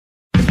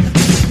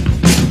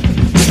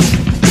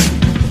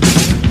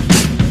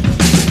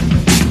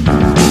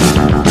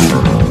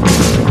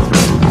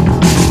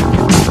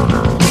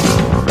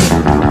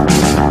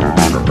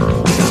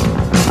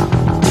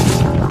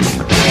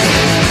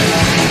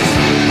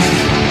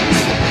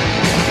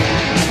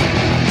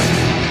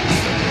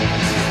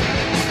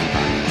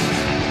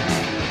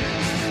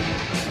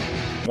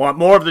Want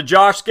more of the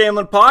Josh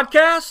Scanlon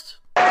podcast?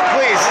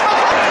 Please.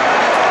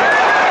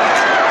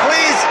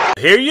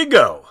 Here you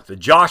go. The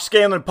Josh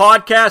Scanlon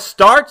podcast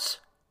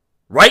starts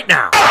right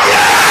now.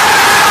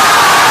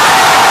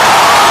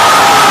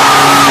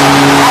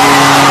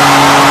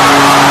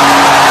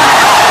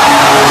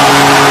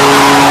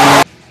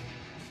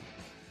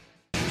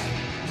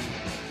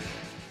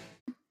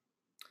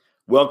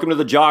 Welcome to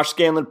the Josh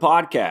Scanlon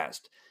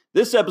podcast.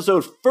 This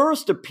episode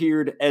first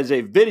appeared as a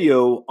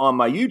video on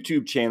my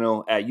YouTube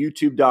channel at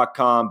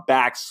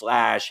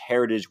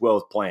youtube.com/Heritage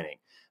Wealth Planning.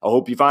 I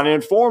hope you find it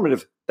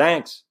informative.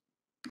 Thanks.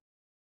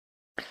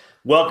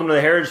 Welcome to the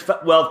Heritage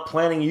Wealth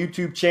Planning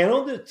YouTube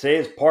channel. Today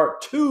is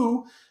part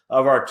 2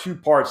 of our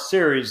 2-part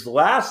series. The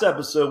last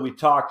episode we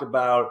talked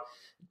about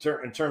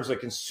in terms of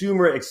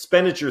consumer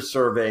expenditure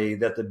survey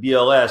that the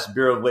BLS,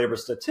 Bureau of Labor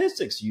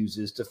Statistics,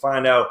 uses to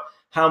find out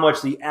how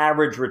much the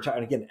average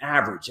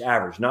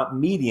average, not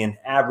median,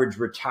 average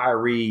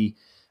retiree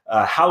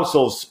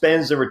household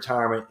spends in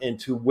retirement and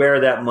to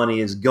where that money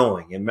is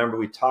going. And remember,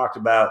 we talked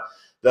about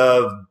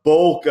the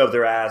bulk of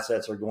their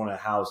assets are going to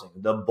housing.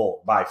 The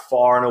bulk, by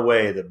far and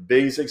away, the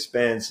biggest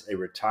expense a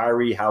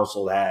retiree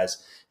household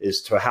has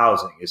is to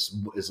housing. It's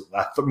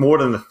more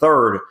than a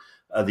third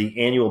of the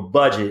annual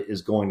budget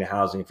is going to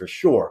housing for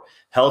sure.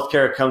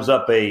 Healthcare comes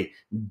up a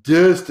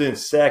distant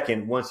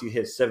second once you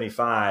hit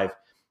 75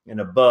 and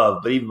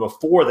above. But even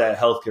before that,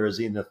 healthcare is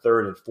in the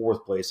third and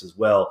fourth place as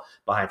well,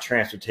 behind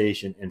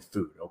transportation and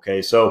food.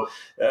 Okay, so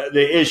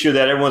the issue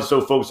that everyone's so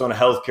focused on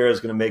healthcare is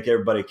going to make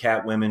everybody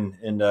cat women,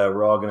 and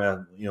we're all going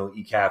to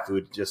eat cat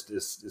food. Just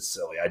is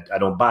silly. I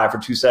don't buy it for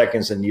 2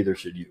 seconds, and neither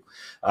should you.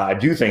 I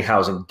do think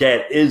housing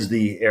debt is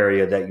the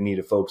area that you need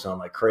to focus on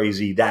like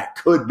crazy. That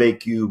could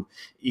make you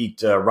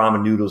eat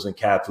ramen noodles and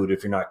cat food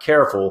if you're not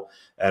careful.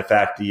 In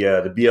fact,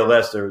 the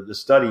BLS, the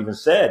study even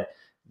said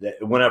that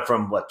it went up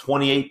from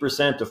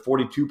 28% to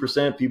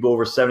 42%. People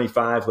over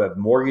 75 who have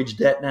mortgage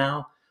debt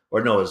now,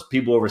 or no, it's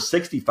people over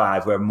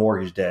 65 who have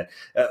mortgage debt.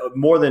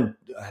 More than,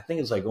 I think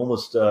it's like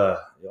almost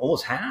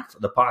half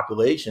of the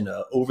population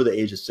over the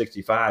age of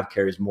 65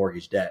 carries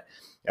mortgage debt.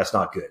 That's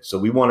not good. So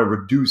we want to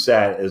reduce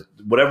that.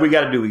 Whatever we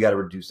got to do, we got to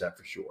reduce that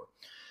for sure.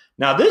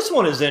 Now, this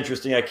one is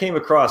interesting. I came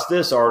across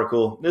this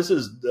article. This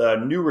is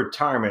New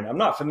Retirement. I'm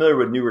not familiar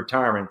with New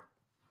Retirement.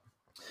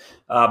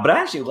 But I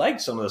actually liked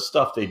some of the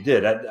stuff they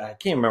did. I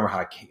can't remember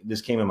how this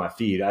came in my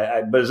feed,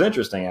 but it's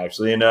interesting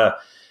actually. And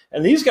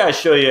these guys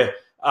show you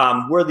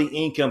where the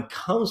income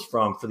comes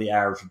from for the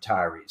average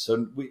retiree.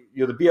 So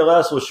the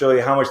BLS will show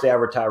you how much the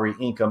average retiree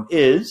income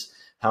is,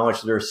 how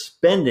much they're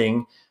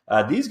spending.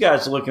 These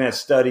guys are looking at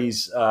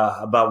studies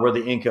about where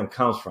the income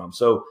comes from.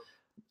 So,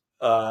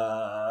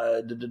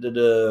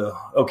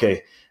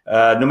 okay.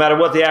 No matter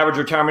what the average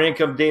retirement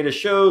income data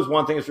shows,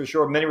 one thing is for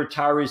sure, many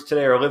retirees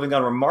today are living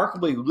on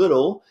remarkably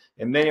little,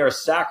 and many are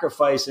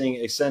sacrificing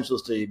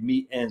essentials to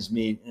meet ends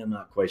meet. I'm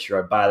not quite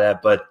sure I buy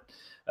that, but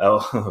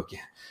okay.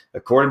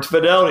 According to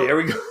Fidelity, here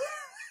we go.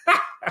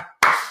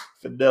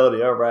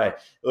 Fidelity, all right.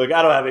 Look,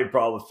 I don't have any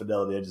problem with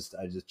Fidelity. I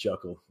just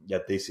chuckle.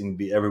 Yet they seem to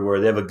be everywhere.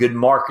 They have a good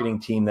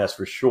marketing team, that's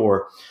for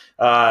sure.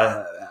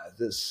 Okay.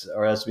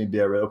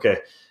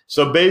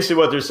 So basically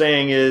what they're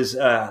saying is,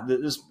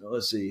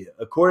 let's see,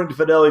 according to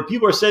Fidelity,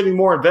 people are saving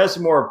more,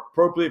 investing more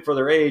appropriately for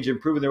their age,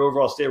 improving their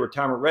overall state of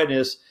retirement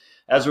readiness.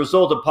 As a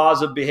result of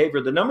positive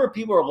behavior, the number of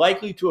people who are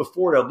likely to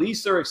afford at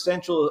least their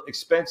essential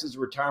expenses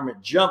in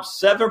retirement jumped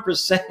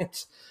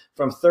 7%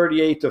 from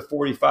 38 to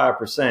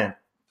 45%.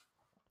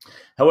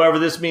 However,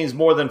 this means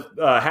more than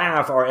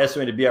half are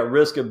estimated to be at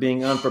risk of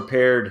being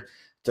unprepared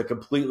to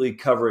completely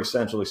cover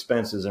essential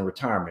expenses in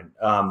retirement,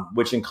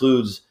 which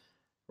includes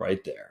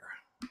right there,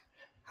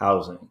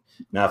 housing.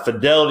 Now,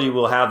 Fidelity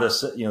will have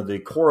this,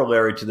 the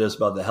corollary to this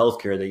about the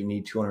healthcare that you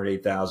need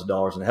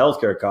 $208,000 in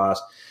healthcare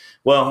costs.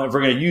 Well, if we're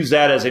going to use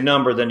that as a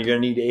number, then you're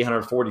going to need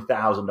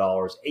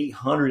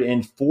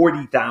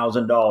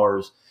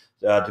 $840,000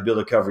 to be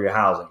able to cover your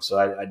housing.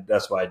 So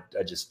that's why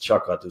I just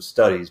chuckle at those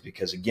studies,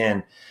 because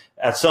again,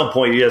 at some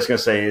point you're just going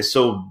to say,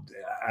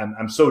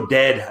 I'm so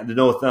dead.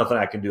 There's nothing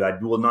I can do. I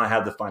will not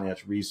have the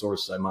financial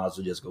resources. I might as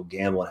well just go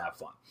gamble and have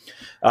fun.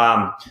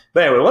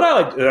 But anyway, what I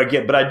like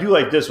again, but I do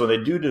like this one.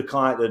 They do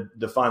define the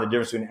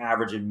difference between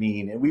average and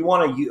mean, and we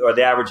want to use, or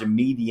the average and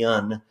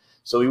median.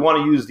 So we want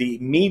to use the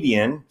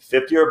median,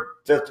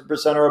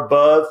 50% or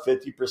above,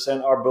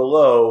 50% or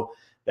below.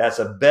 That's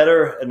a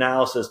better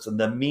analysis than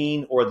the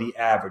mean or the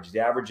average. The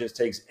average just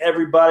takes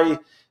everybody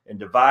and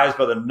divides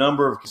by the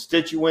number of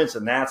constituents,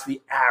 and that's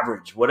the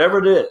average. Whatever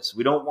it is,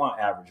 we don't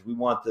want average. We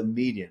want the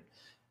median.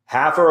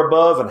 Half are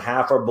above and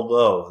half are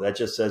below. That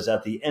just says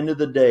at the end of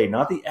the day,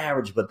 not the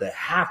average, but the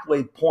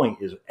halfway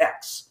point is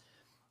X.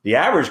 The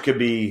average could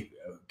be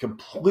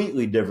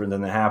completely different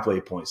than the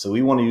halfway point. So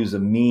we want to use the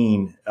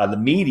median,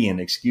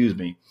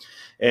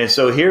 And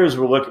so here's,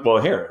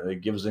 here,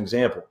 it gives an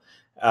example.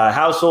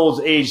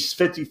 Households aged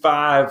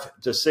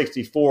 55 to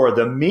 64,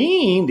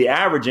 the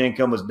average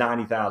income was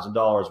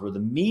 $90,000, where the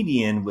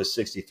median was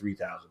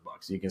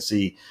 $63,000. You can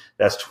see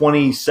that's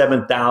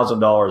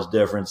 $27,000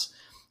 difference.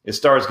 It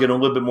starts getting a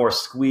little bit more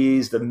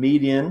squeezed. The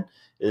median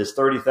is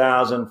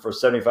 30,000 for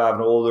 75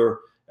 and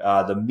older.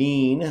 The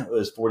mean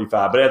is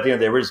 45, but at the end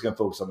of the day, we're just going to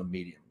focus on the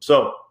median.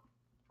 So,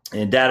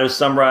 and data is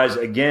summarized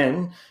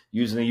again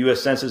using the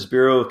U.S. Census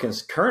Bureau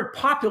current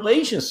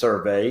population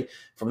survey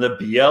from the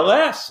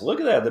BLS.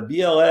 Look at that, the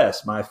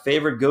BLS, my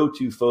favorite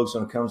go-to, folks,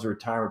 when it comes to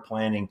retirement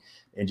planning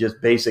and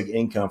just basic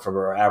income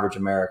for our average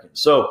American.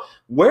 So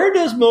where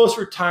does most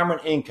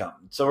retirement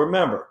income? So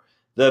remember,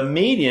 the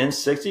median,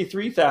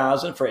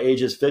 63,000 for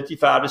ages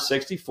 55 to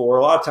 64.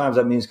 A lot of times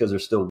that means because they're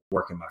still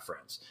working, my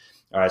friends.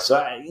 All right, so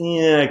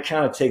I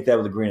kind of take that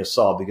with a grain of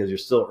salt because you're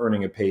still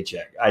earning a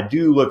paycheck. I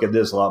do look at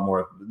this a lot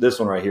more. This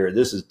one right here,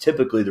 this is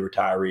typically the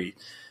retiree.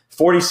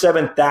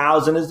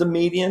 47,000 is the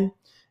median,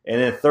 and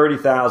then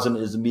 30,000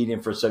 is the median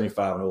for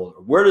 75 and older.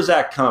 Where does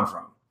that come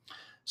from?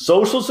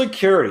 Social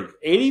Security.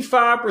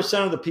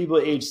 85% of the people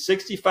age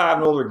 65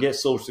 and older get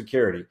Social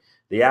Security.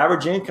 The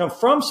average income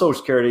from Social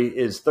Security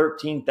is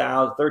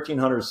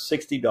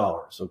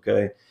 $1,360,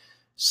 okay?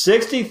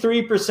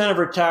 63% of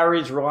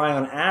retirees rely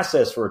on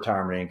assets for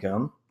retirement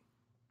income.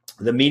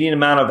 The median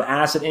amount of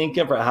asset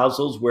income for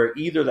households where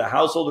either the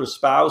household or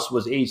spouse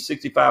was age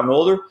 65 and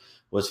older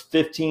was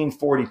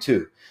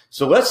 1,542.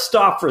 So let's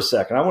stop for a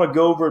second. I want to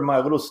go over my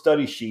little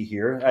study sheet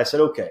here. I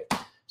said, okay,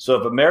 so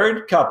if a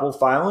married couple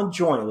filing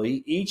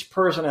jointly, each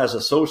person has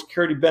a Social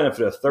Security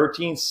benefit of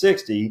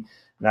 $1,360,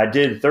 and I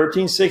did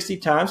 1,360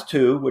 times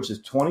 2, which is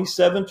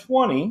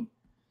 2,720,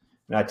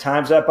 and I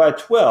times that by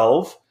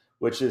 12,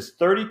 which is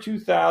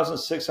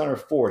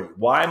 32,640.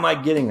 Why am I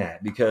getting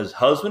that? Because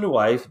husband and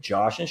wife,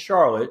 Josh and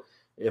Charlotte,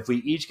 if we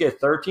each get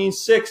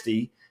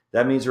 1,360,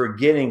 that means we're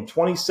getting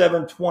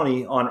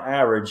 2,720 on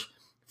average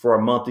for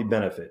our monthly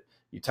benefit.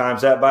 You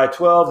times that by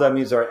 12, that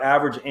means our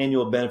average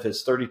annual benefit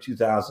is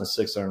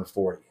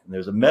 32,640. And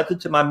there's a method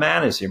to my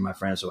madness here, my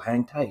friends. So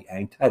hang tight,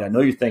 hang tight. I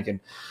know you're thinking,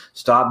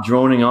 stop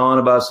droning on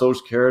about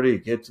Social Security,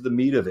 get to the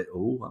meat of it.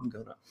 Oh, I'm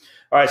gonna.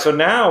 All right, so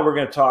now we're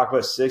going to talk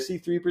about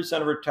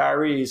 63% of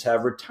retirees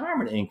have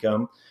retirement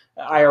income,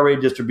 IRA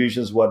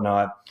distributions,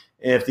 whatnot.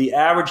 And if the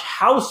average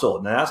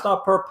household, now that's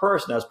not per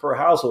person, that's per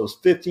household, is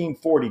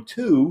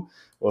 1,542,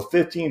 well,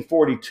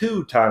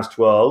 1,542 times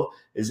 12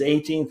 is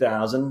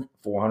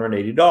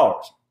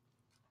 $18,480.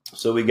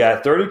 So we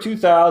got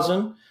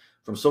 32,000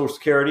 from Social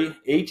Security,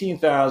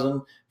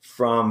 18,000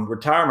 from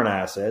retirement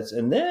assets,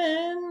 and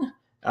then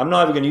I'm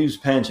not even going to use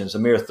pensions. A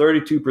mere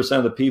 32%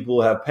 of the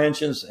people have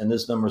pensions, and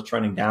this number is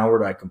trending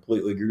downward. I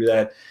completely agree with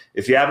that.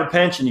 If you have a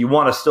pension, you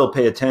want to still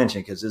pay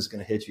attention because this is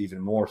going to hit you even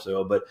more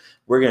so, but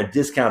we're going to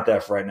discount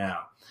that for right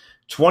now.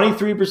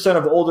 23%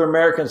 of older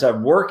Americans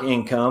have work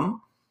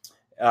income,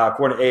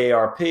 according to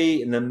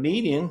AARP, and the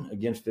median,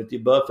 again, 50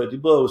 above, 50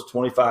 below, is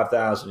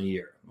 $25,000 a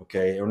year.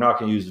 Okay, and we're not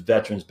going to use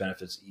veterans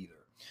benefits either.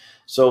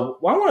 So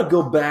I want to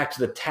go back to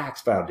the tax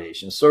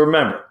foundation. So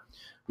remember,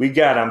 we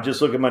got, I'm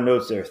just looking at my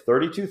notes there,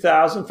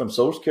 32,000 from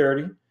Social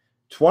Security,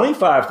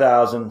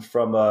 25,000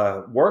 from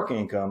work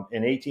income,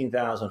 and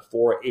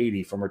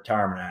 18,480 from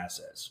retirement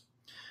assets.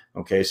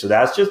 Okay, so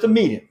that's just the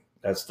median.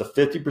 That's the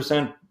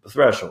 50%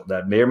 threshold.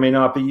 That may or may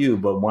not be you,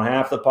 but one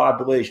half the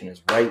population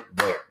is right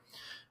there.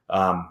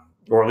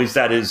 Or at least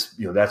that is,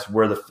 that's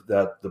where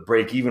the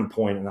break-even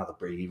point, and not the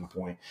break-even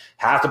point.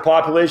 Half the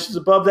population is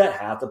above that,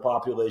 half the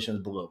population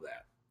is below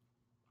that.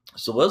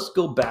 So let's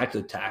go back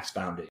to the tax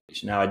foundation.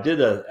 Now, I did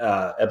an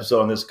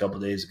episode on this a couple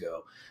of days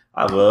ago.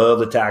 I love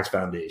the tax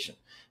foundation.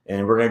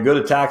 And we're going to go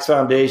to Tax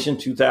Foundation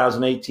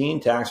 2018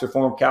 Tax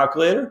Reform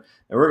Calculator,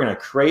 and we're going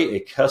to create a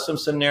custom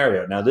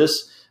scenario. Now,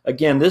 this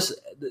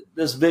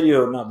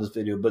video, not this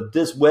video, but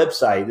this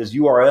website, this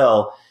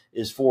URL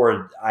is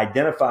for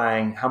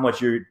identifying how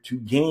much you're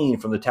to gain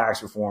from the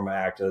Tax Reform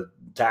Act,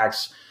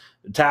 Tax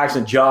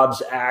and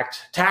Jobs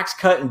Act, Tax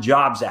Cut and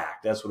Jobs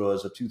Act. That's what it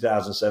was, of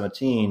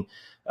 2017.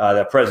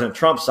 That President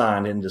Trump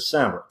signed in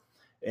December,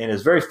 and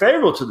is very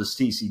favorable to the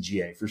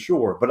TCJA for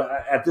sure. But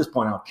at this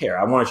point, I don't care.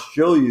 I want to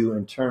show you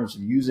in terms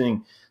of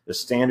using the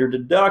standard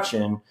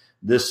deduction,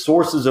 this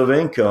sources of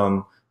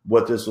income,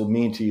 what this will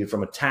mean to you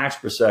from a tax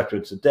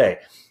perspective today.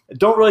 I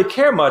don't really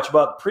care much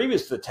about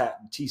previous to the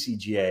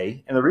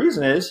TCJA, and the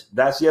reason is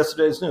that's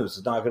yesterday's news.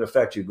 It's not going to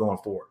affect you going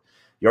forward.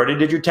 You already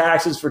did your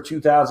taxes for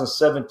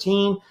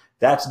 2017.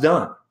 That's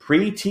done.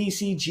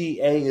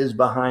 Pre-TCJA is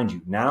behind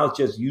you. Now it's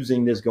just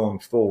using this going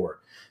forward.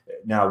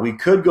 Now, we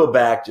could go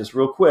back just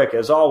real quick.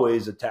 As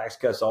always, the tax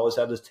cuts always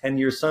have this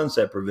 10-year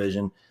sunset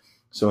provision.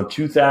 So in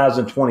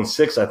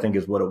 2026, I think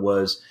is what it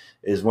was,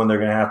 is when they're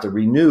going to have to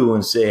renew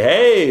and say,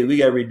 hey, we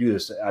got to redo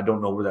this. I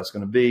don't know where that's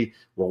going to be.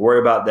 We'll worry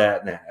about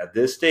that now. At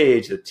this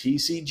stage, the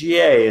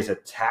TCJA is a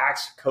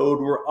tax code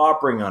we're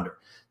operating under.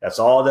 That's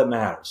all that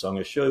matters. So I'm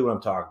going to show you what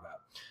I'm talking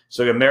about.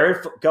 So a married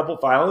couple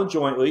filing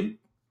jointly.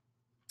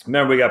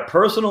 Remember, we got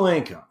personal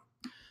income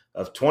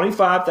of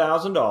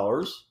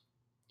 $25,000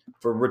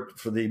 for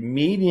the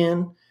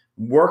median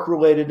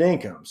work-related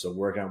income. So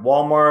working at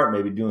Walmart,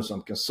 maybe doing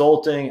some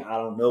consulting. I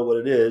don't know what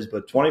it is,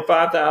 but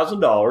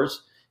 $25,000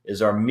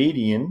 is our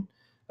median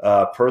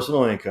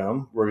personal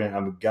income.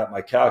 I've got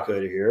my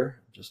calculator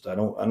here. I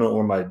don't know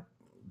where my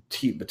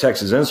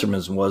Texas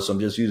Instruments was, so I'm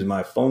just using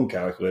my phone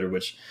calculator,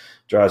 which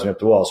drives me up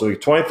the wall. So we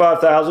had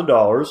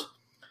 $25,000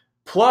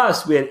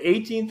 plus we had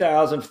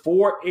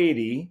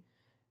 $18,480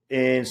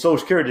 in Social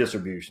Security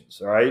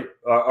distributions, all right,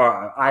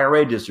 or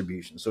IRA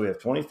distributions. So we have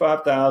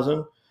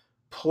 $25,000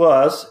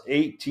 plus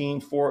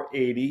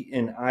 $18,480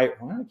 in why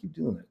do I keep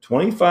doing that?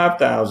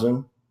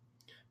 $25,000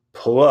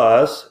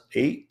 plus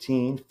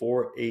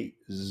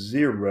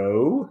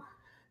 $18,480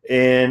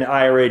 in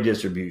IRA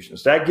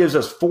distributions. That gives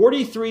us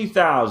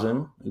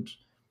 $43,000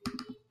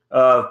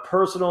 of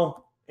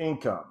personal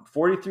income,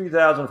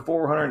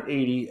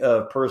 $43,480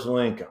 of personal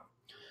income.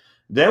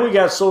 Then we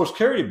got Social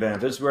Security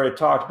benefits. We already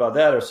talked about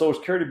that. Our Social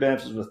Security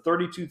benefits was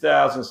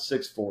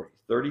 $32,640.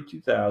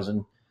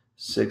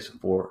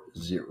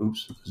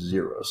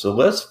 $32,640. So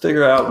let's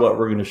figure out what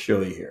we're going to show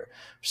you here.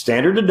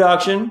 Standard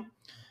deduction.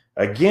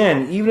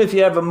 Again, even if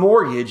you have a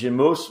mortgage, and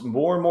more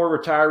and more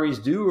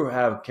retirees do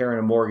have carrying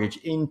a mortgage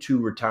into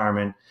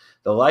retirement,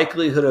 the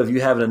likelihood of you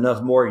having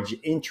enough mortgage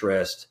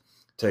interest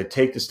to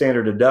take the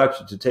standard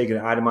deduction, to take an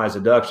itemized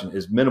deduction,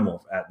 is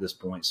minimal at this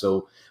point.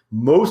 So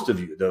most of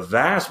you, the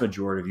vast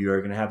majority of you, are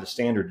going to have the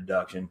standard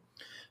deduction,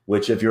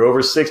 which if you're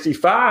over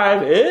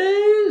 65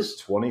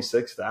 is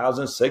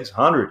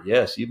 $26,600.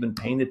 Yes, you've been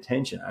paying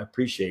attention. I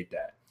appreciate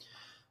that.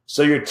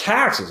 So your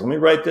taxes, let me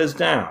write this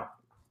down.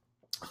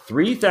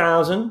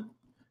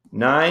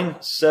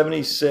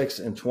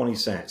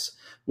 $3,976.20,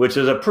 which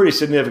is a pretty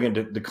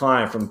significant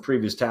decline from the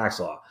previous tax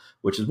law,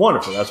 which is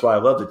wonderful. That's why I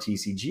love the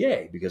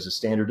TCJA, because the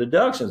standard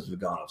deductions have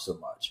gone up so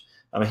much.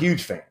 I'm a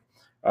huge fan.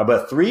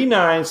 But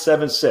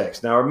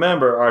 $3,976. Now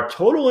remember, our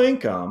total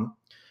income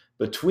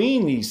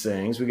between these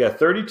things, we got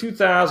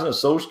 $32,000 of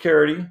Social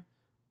Security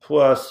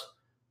plus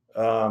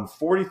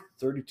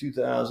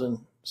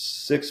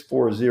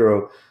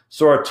 $32,640.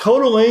 So our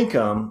total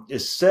income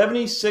is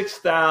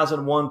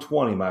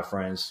 $76,120, my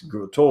friends.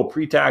 Total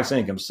pre-tax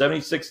income,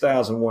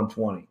 $76,120.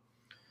 All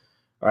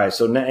right,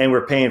 so now, and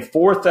we're paying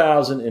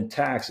 $4,000 in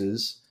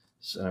taxes.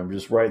 So I'm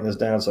just writing this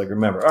down so I can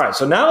remember. All right,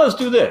 so now let's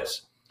do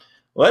this.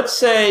 Let's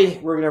say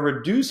we're going to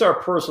reduce our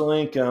personal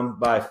income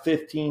by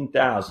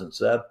 $15,000.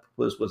 So that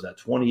was that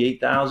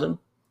 $28,000?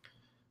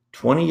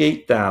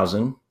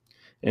 $28,000.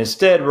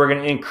 Instead, we're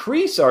going to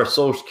increase our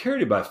Social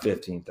Security by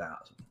 $15,000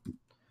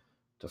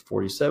 to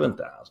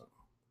 $47,000.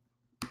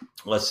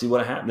 Let's see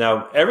what happens.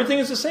 Now, everything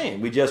is the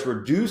same. We just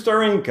reduced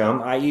our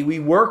income, i.e. we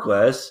work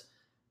less,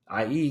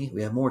 i.e.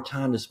 we have more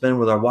time to spend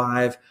with our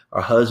wife,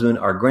 our husband,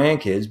 our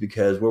grandkids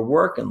because we're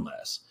working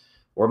less.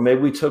 Or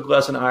maybe we took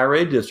less in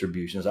IRA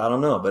distributions. I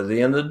don't know. But at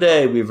the end of the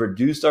day, we've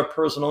reduced our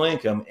personal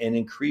income and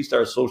increased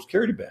our Social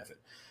Security benefit.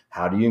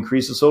 How do you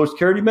increase the Social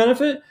Security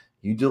benefit?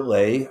 You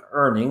delay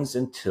earnings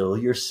until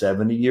you're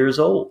 70 years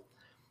old.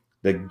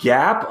 The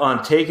gap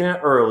on taking it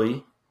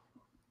early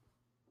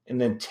and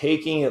then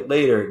taking it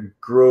later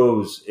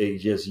grows. It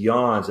just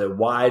yawns. It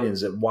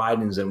widens. It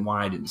widens and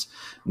widens.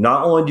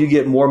 Not only do you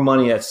get more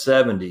money at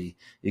 70,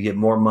 you get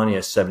more money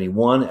at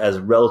 71 as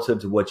relative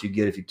to what you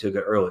get if you took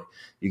it early.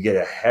 You get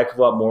a heck of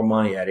a lot more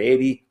money at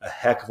 80, a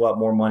heck of a lot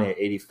more money at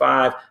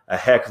 85, a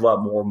heck of a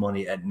lot more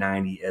money at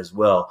 90 as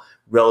well,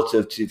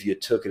 relative to if you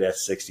took it at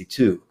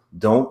 62.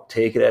 Don't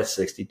take it at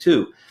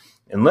 62.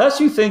 Unless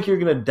you think you're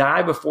going to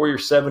die before you're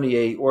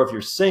 78, or if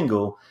you're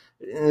single,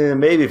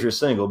 maybe if you're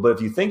single, but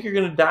if you think you're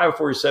going to die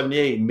before you're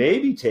 78,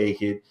 maybe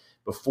take it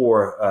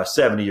before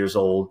 70 years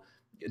old.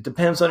 It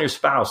depends on your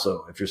spouse,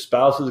 though. If your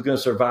spouse is going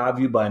to survive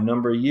you by a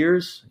number of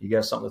years, you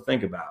got something to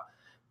think about.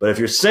 But if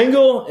you're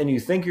single and you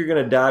think you're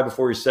going to die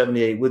before you're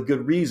 78 with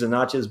good reason,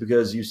 not just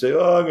because you say,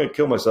 oh, I'm going to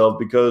kill myself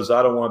because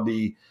I don't want to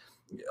be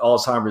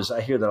Alzheimer's. I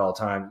hear that all the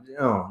time.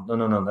 No.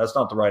 That's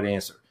not the right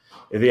answer.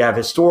 If you have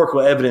historical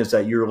evidence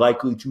that you're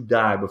likely to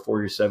die before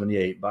you're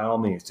 78, by all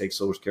means, take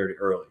Social Security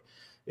early.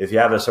 If you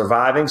have a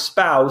surviving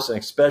spouse, and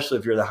especially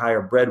if you're the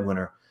higher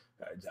breadwinner,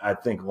 I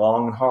think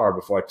long and hard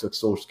before I took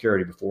Social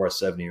Security before I was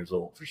 70 years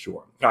old, for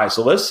sure. All right,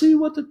 so let's see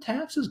what the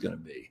tax is going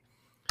to be.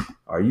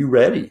 Are you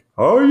ready?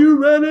 Are you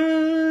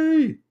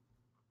ready?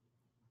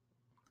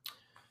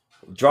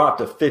 Drop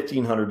to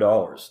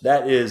 $1,500.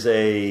 That is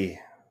a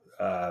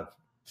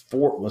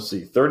let's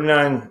see,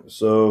 39.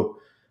 So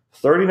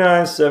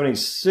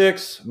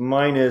 39.76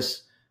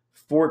 minus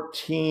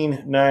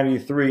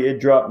 14.93. It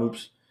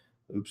dropped.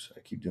 Oops, I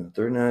keep doing it.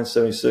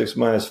 39.76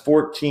 minus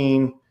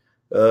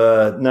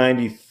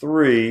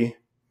 14.93.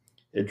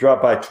 It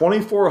dropped by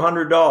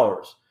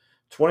 $2,400.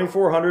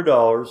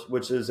 $2,400,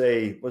 which is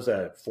what's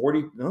that?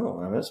 40? No,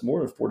 I mean, that's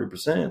more than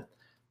 40%. I mean,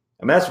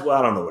 that's,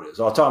 I don't know what it is.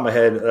 Off the top of my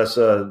head, that's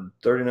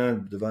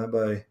 39 divided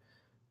by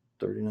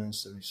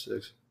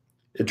 39.76.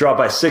 It dropped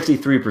by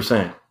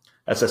 63%.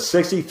 That's a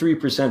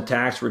 63%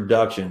 tax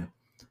reduction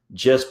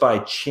just by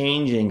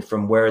changing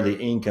from where the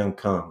income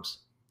comes.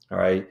 All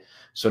right.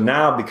 So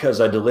now, because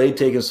I delayed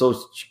taking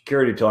Social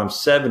Security until I'm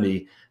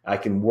 70, I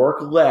can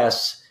work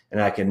less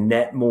and I can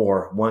net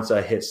more once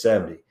I hit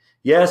 70.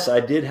 Yes, I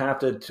did have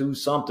to do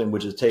something,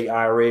 which is take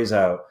IRAs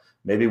out,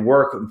 maybe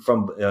work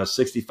from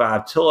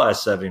 65 till I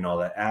was 70 and all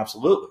that.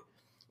 Absolutely.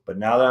 But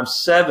now that I'm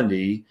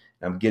 70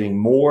 I'm getting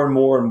more and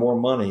more and more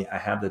money, I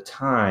have the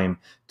time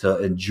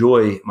to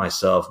enjoy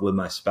myself with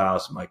my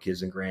spouse, my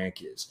kids and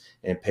grandkids,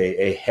 and pay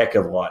a heck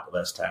of a lot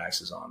less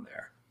taxes on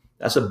there.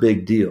 That's a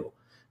big deal.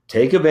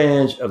 Take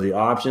advantage of the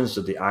options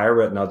that the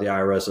IRS, not the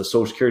IRS, the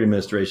Social Security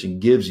Administration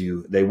gives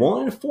you. They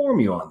won't inform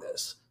you on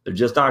this. They're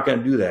just not going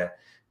to do that.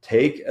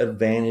 Take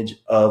advantage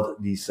of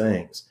these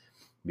things,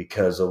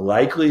 because the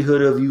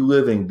likelihood of you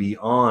living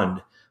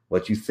beyond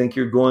what you think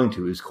you're going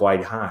to is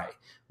quite high.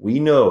 We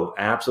know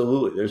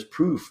absolutely. There's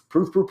proof.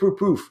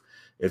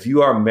 If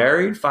you are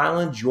married,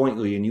 filing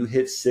jointly, and you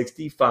hit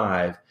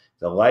 65,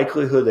 the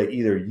likelihood that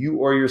either you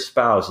or your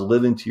spouse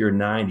living to your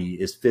 90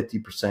 is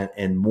 50%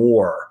 and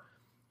more,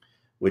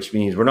 which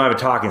means we're not even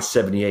talking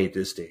 78 at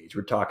this stage.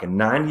 We're talking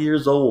 90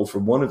 years old for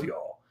one of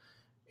y'all.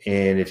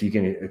 And if you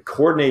can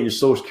coordinate your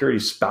Social Security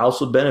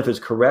spousal benefits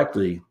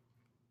correctly,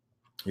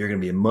 you're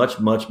going to be in much,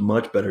 much,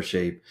 much better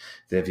shape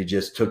than if you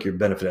just took your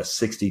benefit at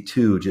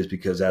 62 just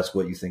because that's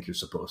what you think you're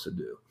supposed to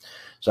do.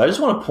 So I just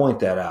want to point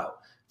that out.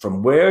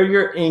 From where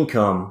your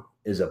income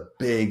is a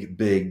big,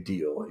 big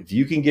deal. If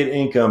you can get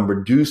income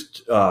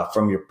reduced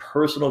from your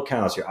personal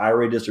accounts, your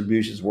IRA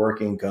distributions,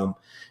 work income,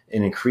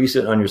 and increase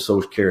it on your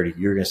Social Security,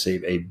 you're going to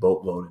save a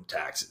boatload in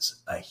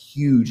taxes, a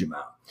huge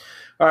amount.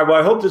 All right, well,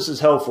 I hope this is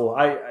helpful.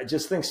 I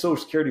just think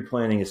Social Security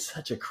planning is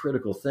such a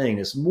critical thing.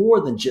 It's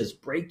more than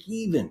just break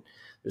even.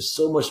 There's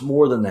so much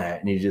more than that,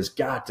 and you just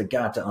got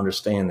to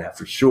understand that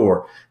for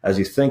sure as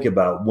you think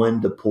about when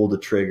to pull the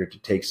trigger to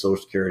take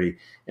Social Security,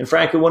 and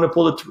frankly, when to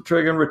pull the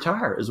trigger and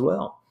retire as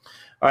well.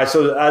 All right,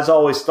 so as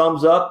always,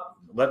 thumbs up.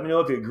 Let me know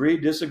if you agree,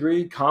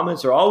 disagree.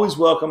 Comments are always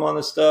welcome on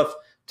this stuff.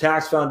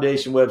 Tax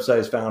Foundation website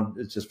is found.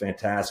 It's just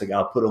fantastic.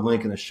 I'll put a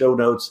link in the show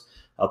notes.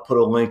 I'll put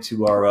a link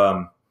to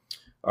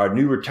our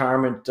new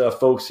retirement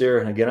folks here.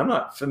 And again, I'm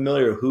not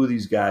familiar with who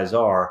these guys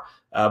are.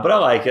 But I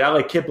like it. I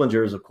like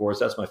Kiplinger's, of course.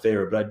 That's my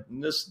favorite. But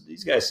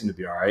these guys seem to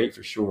be all right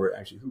for sure.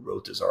 Actually, who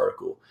wrote this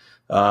article?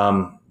 They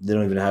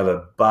don't even have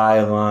a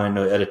byline,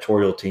 no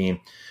editorial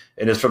team.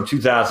 And it's from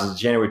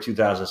January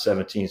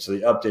 2017. So they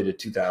updated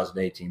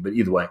 2018. But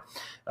either way,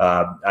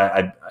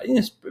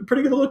 it's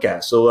pretty good to look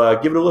at. So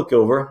give it a look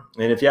over.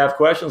 And if you have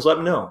questions, let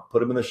me know. Put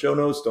them in the show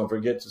notes. Don't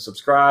forget to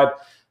subscribe.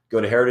 Go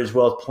to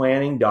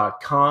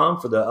heritagewealthplanning.com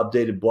for the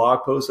updated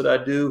blog post that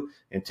I do,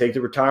 and take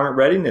the retirement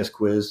readiness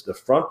quiz. The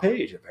front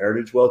page of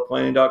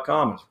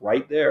heritagewealthplanning.com is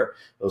right there.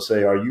 It'll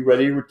say, are you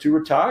ready to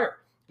retire?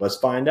 Let's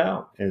find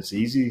out. And it's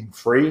easy,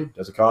 free,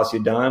 doesn't cost you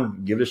a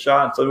dime. Give it a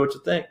shot and tell me what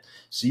you think.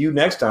 See you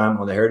next time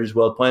on the Heritage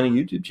Wealth Planning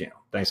YouTube channel.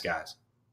 Thanks, guys.